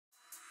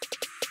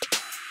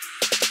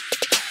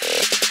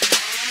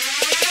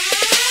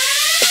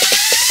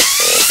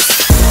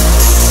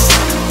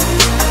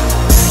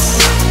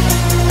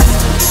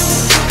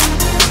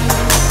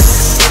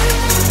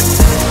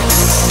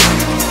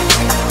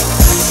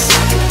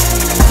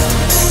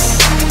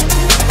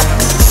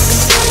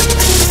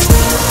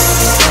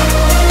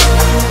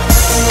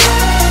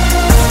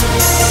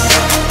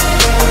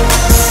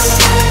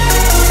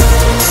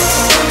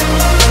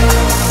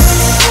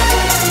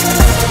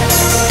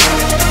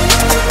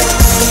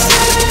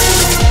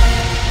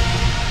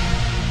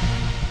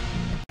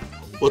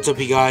What's up,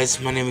 you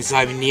guys? My name is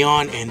Ivan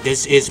Neon, and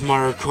this is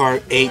Mario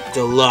Kart 8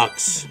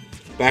 Deluxe.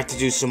 Back to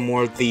do some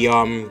more of the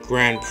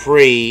Grand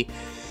Prix,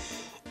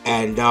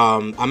 and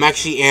I'm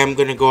actually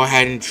gonna go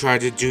ahead and try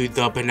to do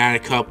the Banana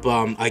Cup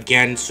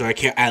again, so I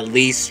can at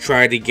least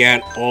try to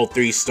get all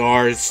 3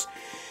 stars.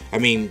 I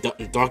mean,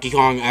 Donkey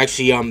Kong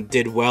actually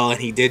did well, and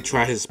he did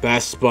try his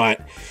best, but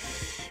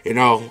you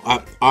know,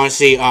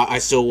 honestly, I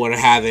still would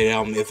have it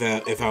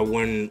if I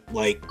wouldn't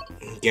like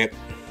get.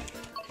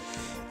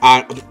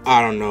 I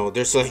don't know.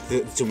 There's like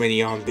too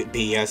many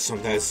BS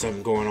sometimes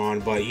going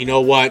on, but you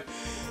know what?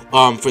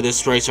 For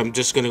this race, I'm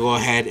just gonna go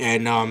ahead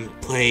and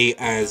play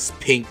as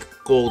Pink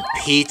Gold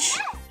Peach,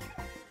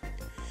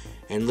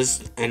 and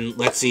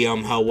let's see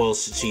how well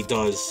she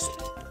does.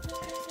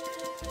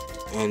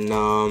 And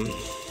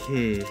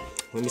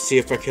let me see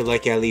if I could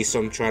like at least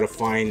try to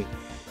find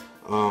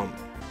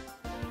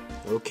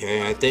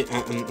okay, I think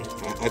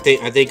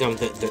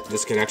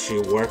this could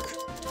actually work.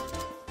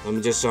 Let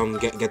me just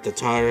get the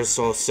tires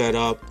all set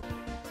up.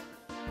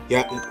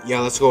 Yeah,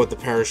 let's go with the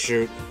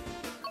parachute.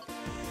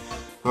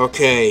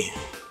 Okay,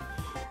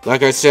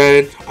 like I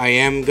said, I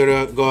am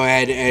gonna go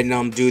ahead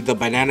and do the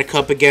Banana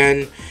Cup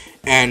again,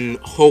 and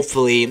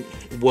hopefully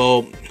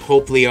we'll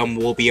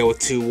be able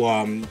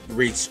to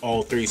reach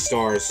all 3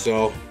 stars.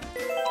 So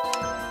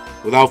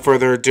without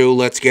further ado,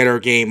 let's get our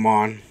game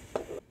on.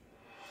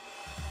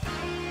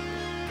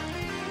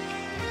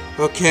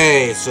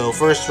 Okay, so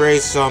first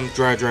race,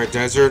 Dry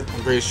Desert.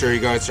 I'm pretty sure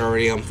you guys are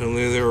already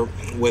familiar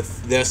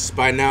with this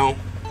by now.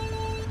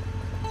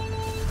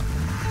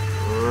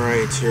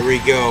 Alright, here we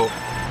go.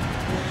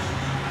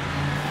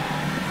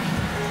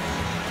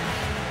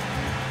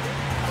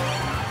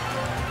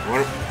 One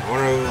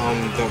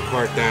of the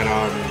part that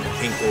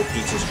Pink Gold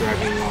Peach is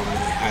driving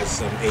has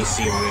some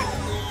AC on it.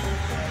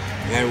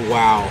 And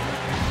wow,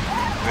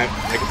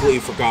 I completely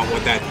forgot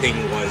what that thing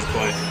was,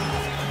 but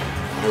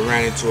I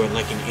ran into it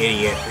like an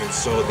idiot, and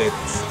so did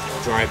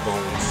Dry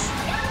Bones.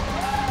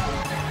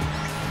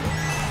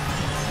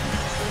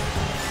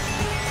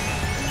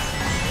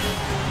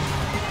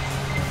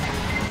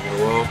 Okay,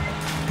 well,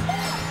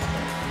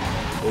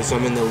 at least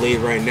I'm in the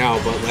lead right now,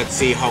 but let's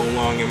see how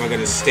long am I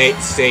gonna stay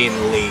in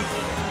the lead.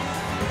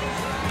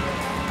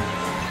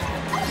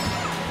 I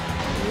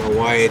don't know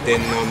why it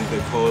didn't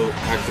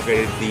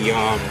activated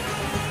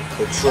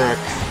the trick.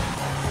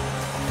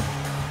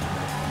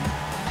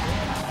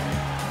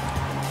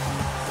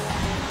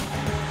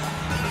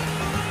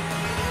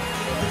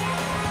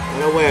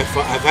 No way,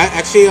 I've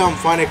actually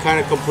find it kind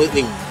of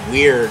completely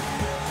weird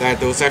that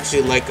there was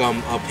actually like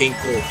a Pink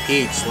Gold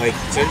Peach. Like,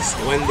 since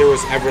when there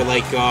was ever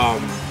like a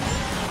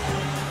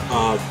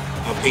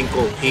Pink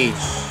Gold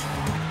Peach?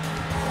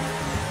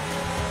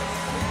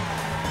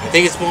 I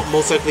think it's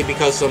most likely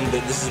because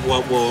this is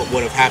what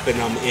would have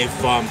happened if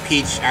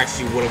Peach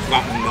actually would have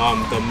gotten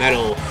the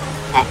metal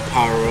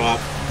power up.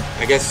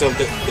 I guess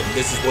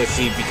this is what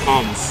she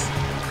becomes.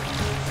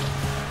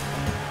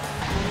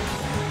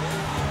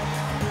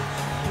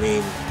 I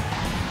mean,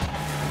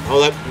 I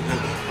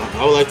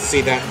would like to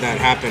see that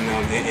happen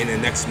in the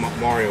next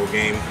Mario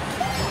game.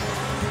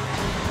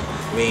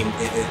 I mean,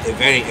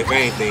 if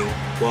anything,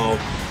 well,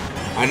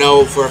 I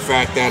know for a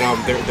fact that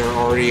they're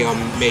already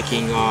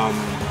making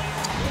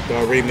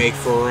the remake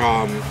for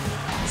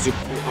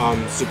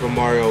Super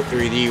Mario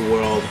 3D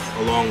World.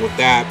 Along with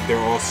that, they're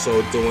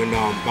also doing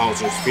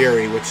Bowser's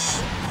Fury,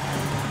 which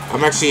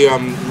I'm actually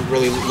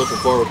really looking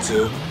forward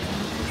to.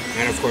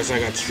 And of course, I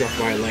got struck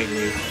by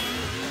lightning.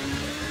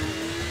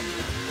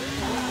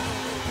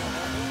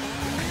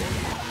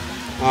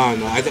 I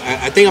don't know.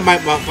 I think I might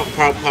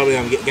probably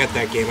get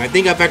that game. I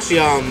think I've actually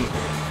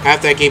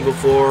had that game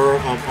before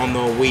on the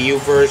Wii U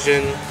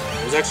version.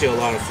 It was actually a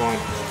lot of fun.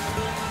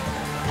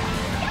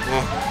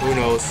 Who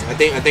knows? I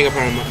think I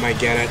probably might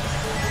get it,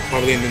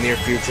 probably in the near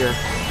future.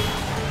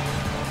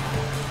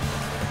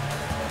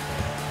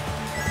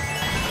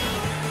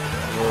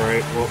 All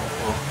right. Well,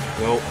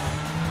 nope.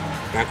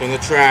 Back on the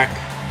track.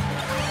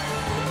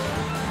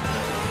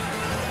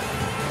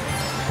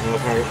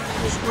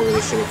 I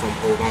really should have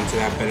hold on to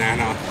that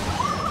banana.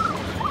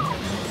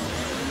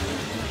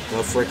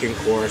 The freaking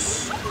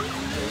course.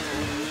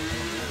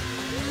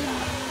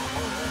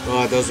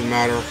 Well, it doesn't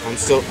matter. I'm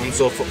still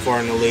far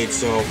in the lead,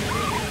 so.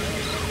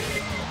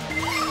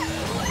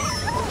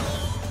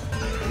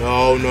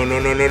 No.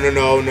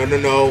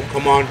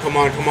 Come on.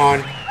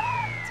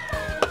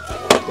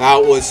 That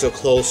was a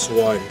close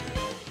one.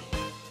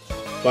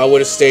 If I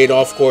would have stayed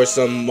off course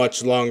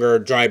much longer,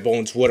 Dry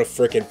Bones would have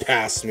freaking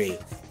passed me.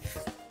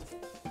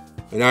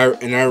 And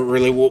I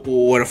really would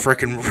have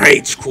freaking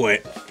rage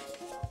quit.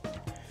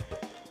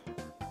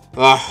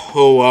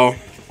 Oh well.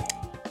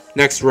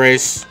 Next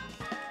race.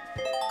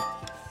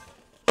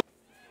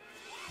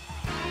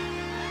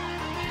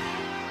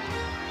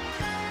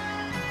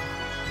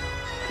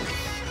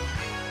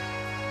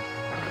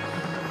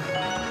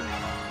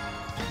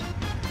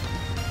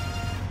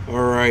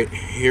 Alright,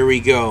 here we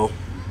go.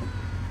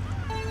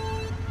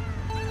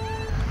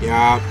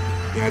 Yeah,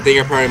 Yeah, I think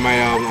I probably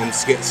might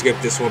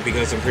skip this one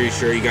because I'm pretty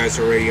sure you guys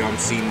already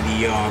seen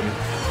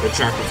the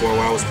track before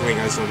while I was playing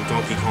as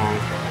Donkey Kong.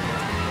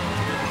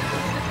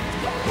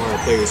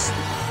 Alright, please.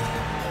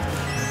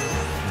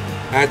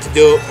 I had to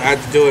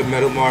do it,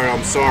 Metal Mario.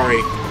 I'm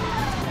sorry.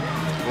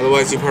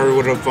 Otherwise, you probably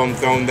would have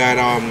thrown that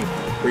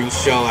green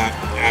shell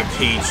at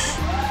Peach.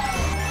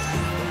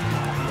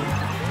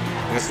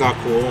 That's not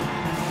cool.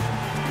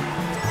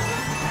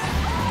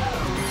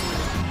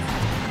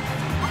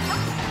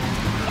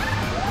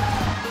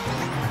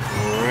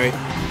 Alright.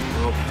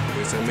 Well, I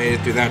guess I made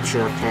it through that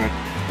shortcut.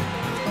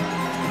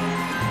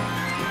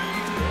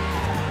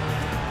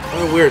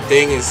 Another weird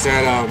thing is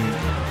that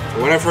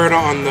what I've heard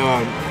on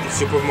the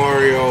Super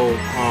Mario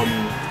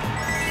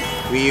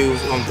Wii U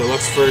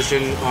Deluxe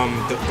version,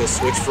 the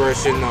Switch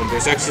version,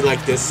 there's actually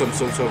like this some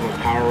sort of a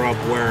power up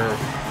where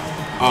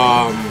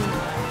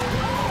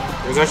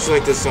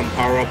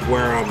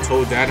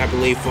Toadette, I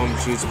believe,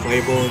 she's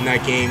playable in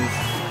that game,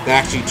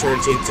 that actually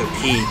turns into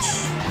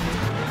Peach.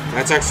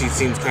 That actually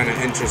seems kind of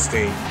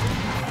interesting.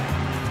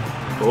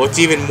 But what's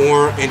even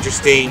more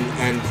interesting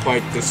and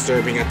quite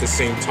disturbing at the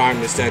same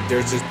time is that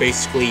there's this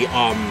basically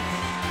a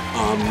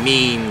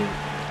mean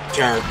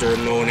character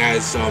known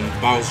as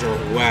Bowser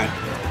Wet.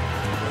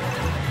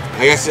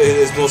 I guess it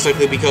is most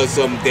likely because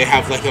they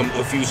have like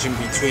a fusion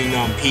between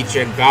Peach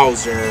and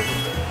Bowser.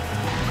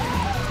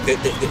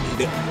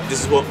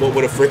 This is what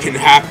would have freaking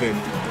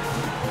happened.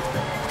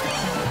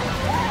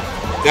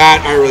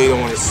 That I really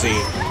don't want to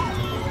see.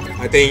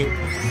 I think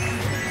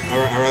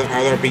I'd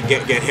rather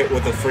get hit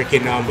with a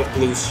freaking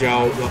blue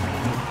shell,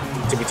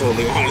 to be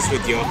totally honest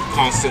with you,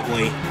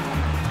 constantly,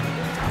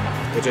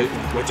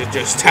 which it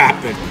just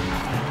happened.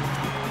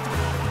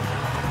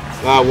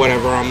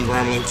 Whatever, I'm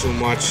rambling too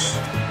much.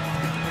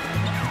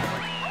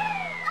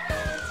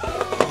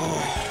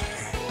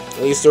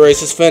 At least the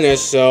race is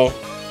finished, so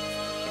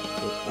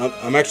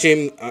I'm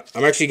actually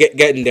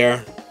getting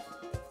there.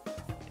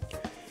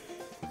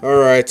 All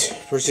right,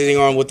 proceeding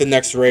on with the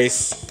next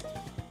race.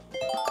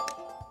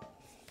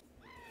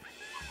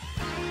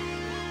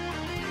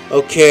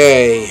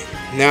 Okay,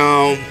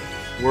 now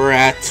we're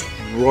at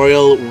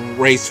Royal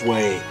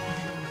Raceway,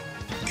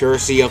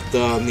 courtesy of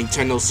the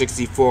Nintendo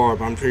 64,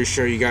 but I'm pretty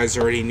sure you guys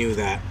already knew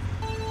that.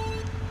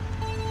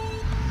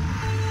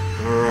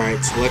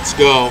 Alright, so let's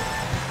go.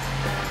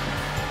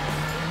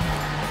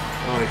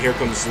 Oh, and here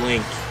comes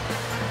Link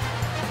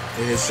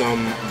in his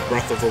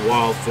Breath of the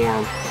Wild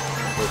form,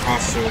 or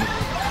costume.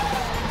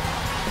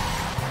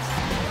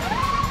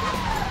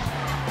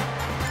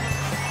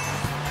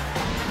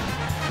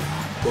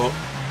 Well,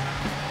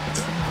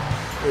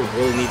 I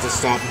really need to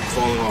stop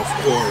falling off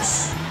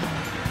course.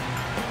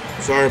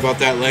 Sorry about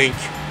that, Link.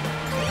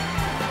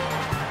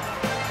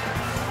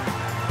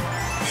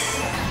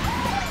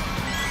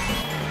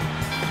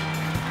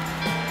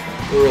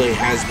 It really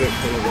has been a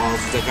while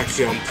since I've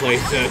actually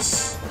played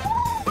this.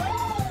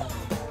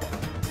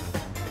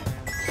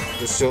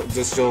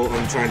 Just still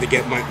I'm trying to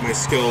get my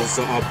skills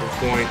up a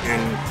point,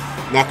 and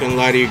not gonna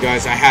lie to you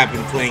guys, I have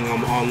been playing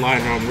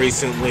online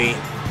recently.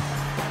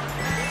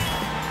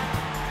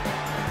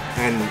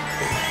 And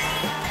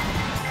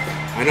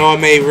I know I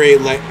may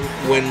rate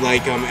win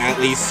at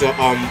least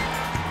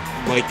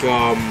like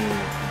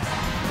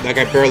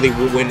I barely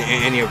win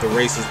any of the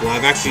races. Well,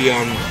 I've actually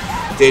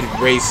did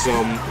race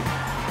one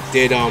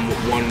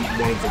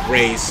of the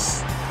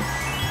race.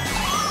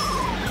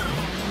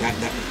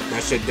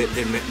 That shit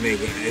didn't make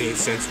any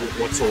sense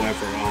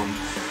whatsoever.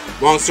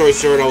 Long story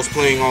short, I was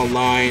playing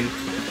online,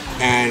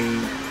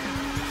 and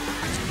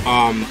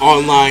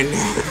online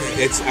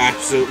it's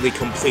absolutely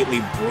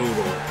completely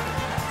brutal.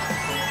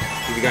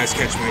 If you guys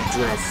catch my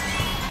drift.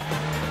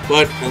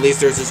 But at least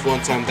there's this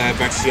one time that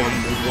I've actually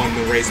won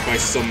the race by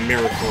some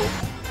miracle.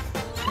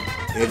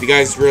 And if you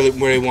guys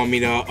really want me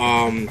to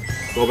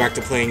go back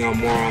to playing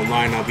more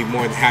online, I'll be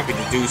more than happy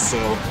to do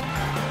so.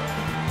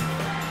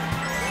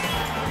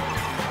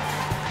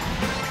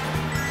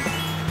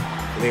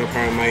 I think I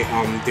probably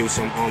might do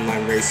some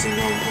online racing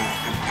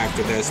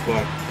after this,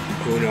 but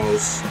who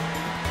knows?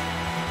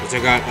 Because I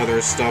got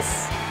other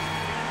stuff.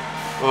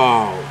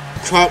 Oh,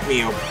 cut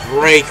me a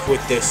break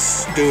with this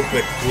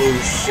stupid blue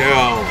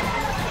shell.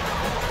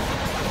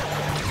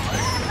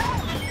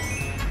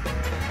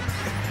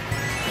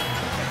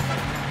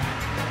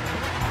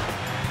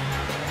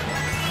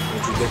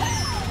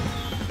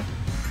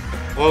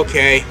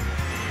 Okay.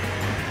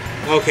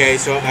 Okay,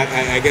 so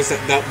I guess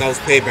that was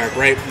payback,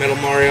 right, Metal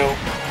Mario?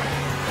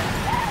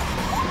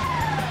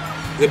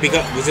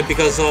 Was it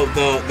because of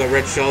the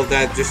red shell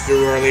that just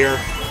threw earlier?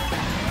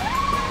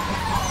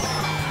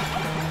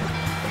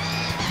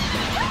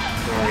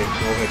 Sorry,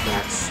 no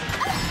hitbacks.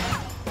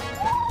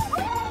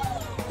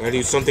 Gotta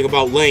do something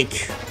about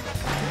Link.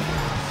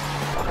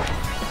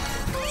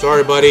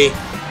 Sorry, buddy.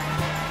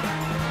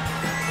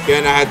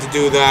 Again, I had to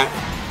do that.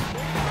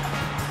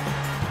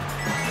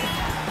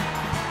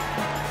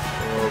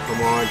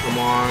 Come on, come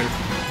on.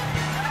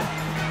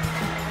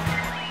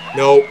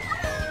 Nope.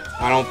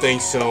 I don't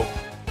think so.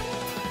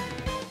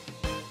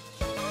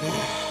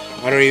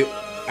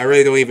 I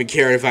really don't even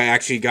care if I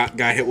actually got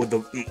hit with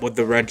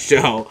the red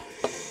shell.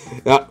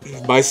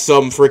 By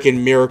some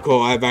freaking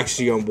miracle, I've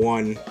actually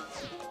won.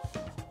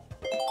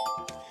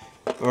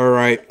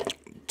 Alright,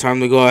 time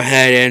to go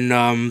ahead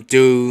and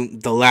do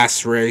the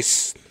last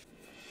race.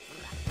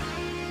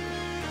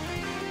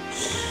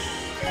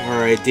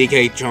 Alright,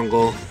 DK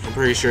Jungle. I'm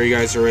pretty sure you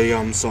guys already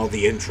saw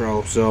the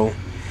intro, so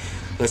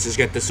let's just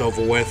get this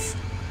over with.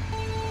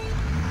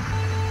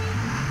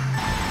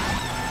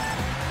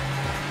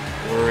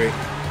 Alright.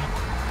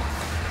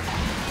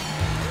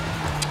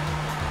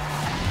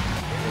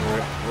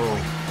 Alright, oh.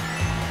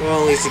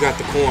 Well, at least you got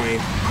the coin.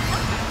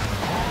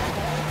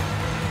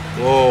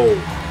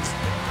 Whoa.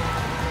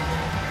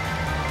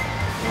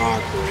 Ah,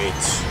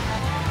 great.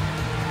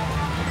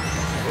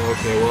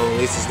 Okay, well, at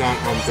least it's not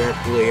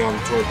directly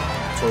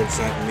towards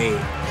that me.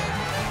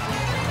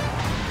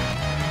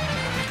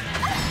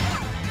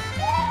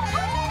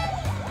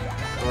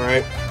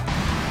 Alright.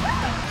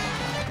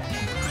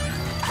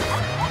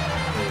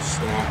 Oh,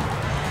 snap.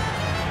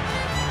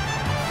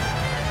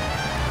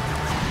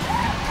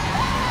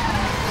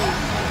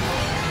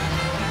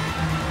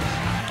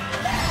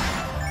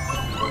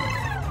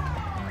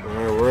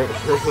 Alright,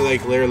 we're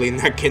like literally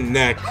neck and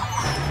neck.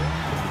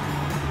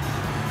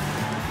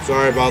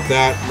 Sorry about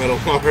that, Metal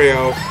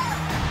Mario.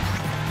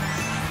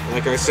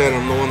 Like I said,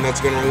 I'm the one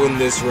that's gonna win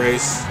this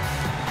race.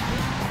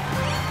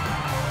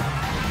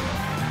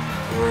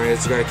 Alright,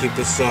 just gotta keep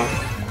this up.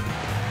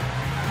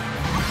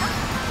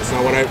 That's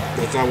not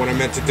what I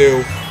meant to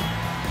do.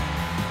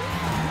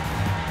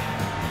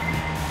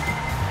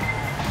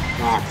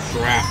 Ah,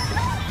 crap.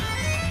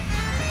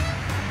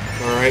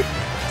 Alright,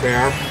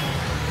 fair.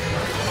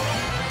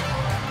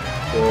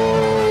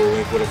 Whoa,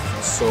 Link would have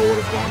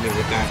got me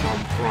with that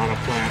piranha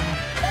plant.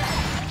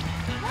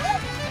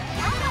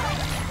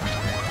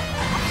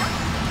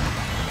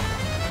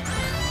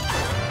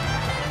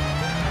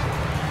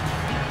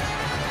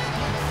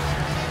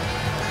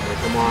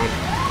 Come on.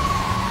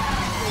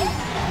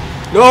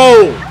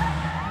 No!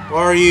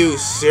 Are you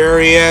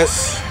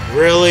serious?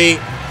 Really?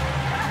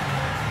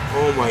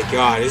 Oh my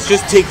god. It's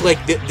just take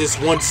like this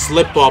one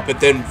slip up and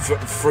then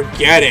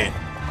forget it.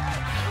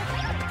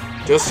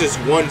 Just this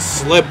one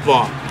slip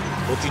up.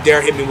 Don't you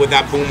dare hit me with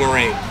that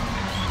boomerang.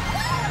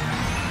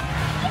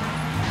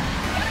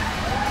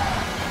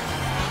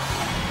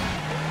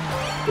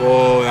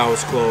 Whoa, that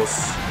was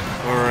close.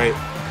 Alright.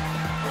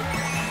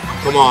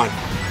 Come on.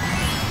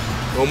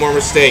 No more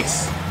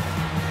mistakes.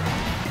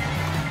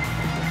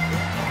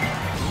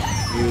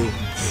 You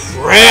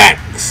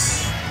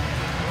pricks!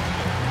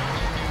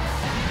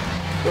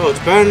 Yo, it's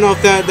bad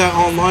enough that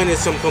online is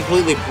some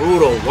completely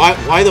brutal.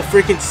 Why the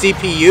freaking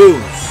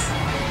CPUs?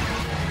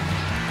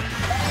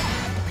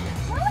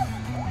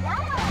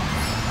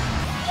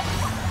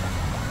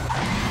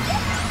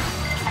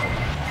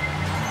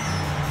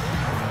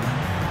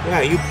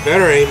 Yeah, you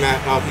better aim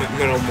at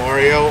Metal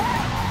Mario.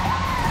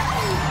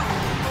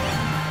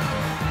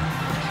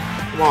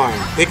 Come on,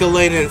 pick a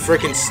lane and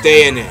frickin'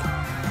 stay in it.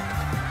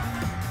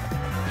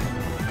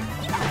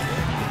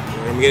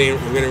 I'm getting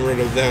rid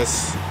of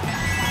this.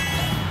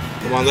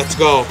 Come on, let's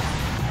go.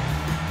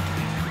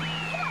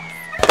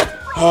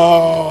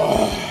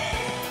 Oh.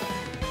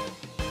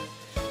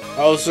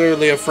 I was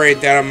certainly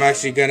afraid that I'm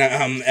actually gonna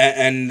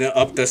end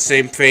up the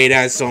same fate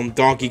as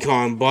Donkey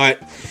Kong,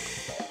 but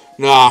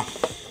nah.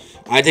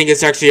 I think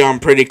it's actually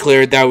pretty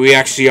clear that we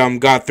actually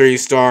got 3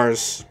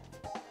 stars.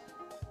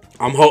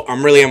 I'm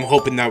really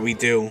hoping that we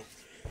do.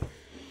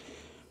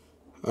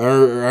 I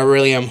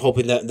really am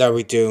hoping that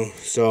we do.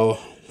 So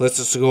let's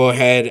just go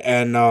ahead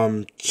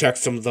and check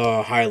some of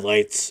the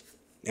highlights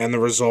and the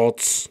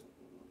results.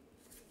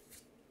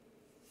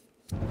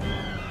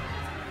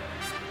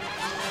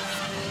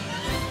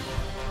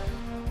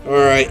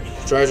 Alright,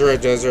 Treasure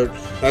Desert.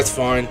 That's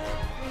fine.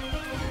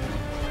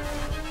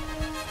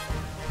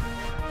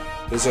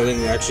 At least I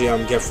didn't actually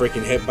get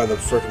freaking hit by the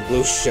freaking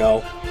blue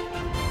shell.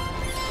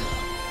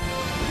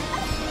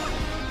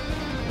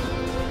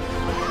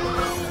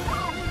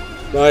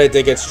 But I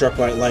did get struck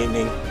by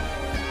lightning.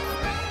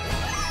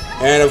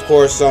 And of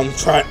course,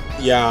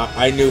 yeah,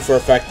 I knew for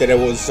a fact that it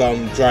was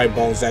Dry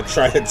Bones that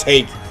tried to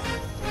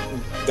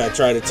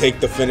take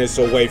the finish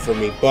away from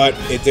me, but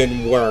it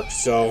didn't work.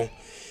 So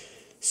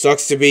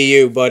sucks to be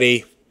you,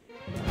 buddy.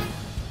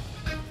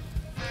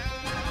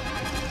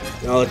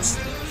 Now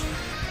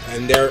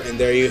and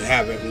there you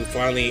have it. We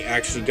finally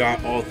actually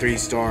got all 3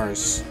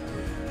 stars.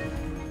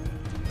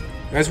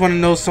 You guys want to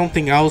know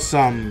something else?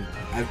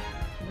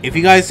 If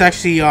you guys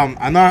actually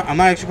I'm not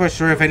actually quite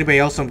sure if anybody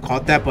else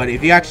caught that, but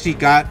if you actually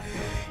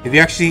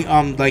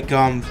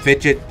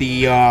fidget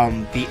the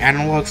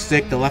analog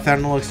stick, the left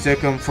analog stick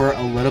for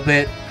a little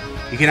bit,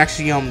 you can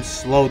actually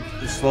slow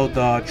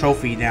the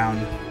trophy down,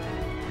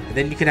 and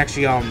then you can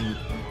actually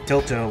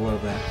tilt it a little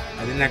bit.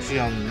 I didn't actually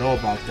know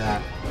about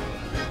that.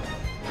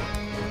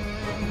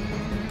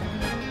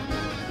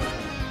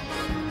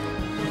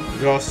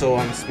 You can also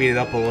speed it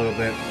up a little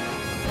bit.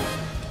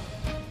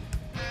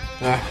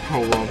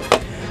 Oh well.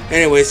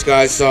 Anyways,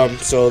 guys, so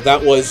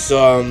that was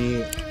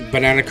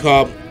Banana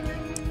Cup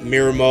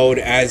mirror mode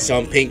as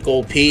Pink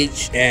Gold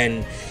Peach,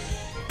 and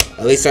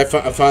at least I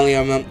finally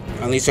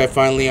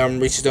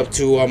reached up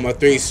to a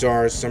 3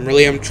 stars.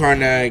 I'm trying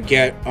to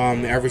get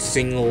every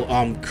single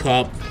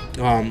cup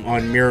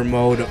on mirror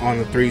mode on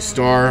a 3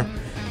 star.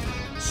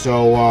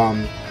 So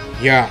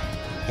yeah,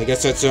 I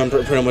guess that's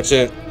pretty much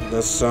it.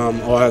 That's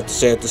all I have to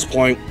say at this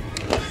point.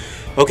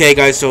 Okay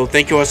guys, so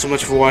thank you all so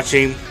much for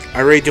watching. I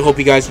really do hope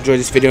you guys enjoyed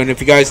this video, and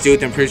if you guys do,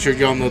 then pretty sure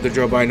y'all know the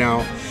drill by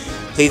now.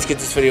 Please give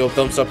this video a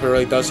thumbs up, it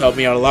really does help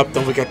me out a lot.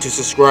 Don't forget to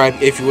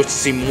subscribe if you wish to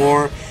see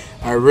more.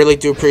 I really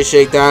do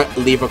appreciate that.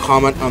 Leave a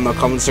comment on the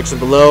comment section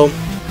below.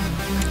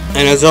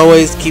 And as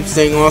always, keep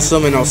staying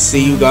awesome, and I'll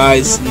see you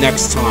guys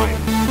next time.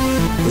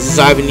 This is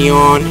Ivan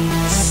Neon,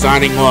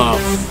 signing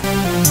off.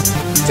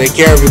 Take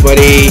care,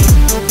 everybody.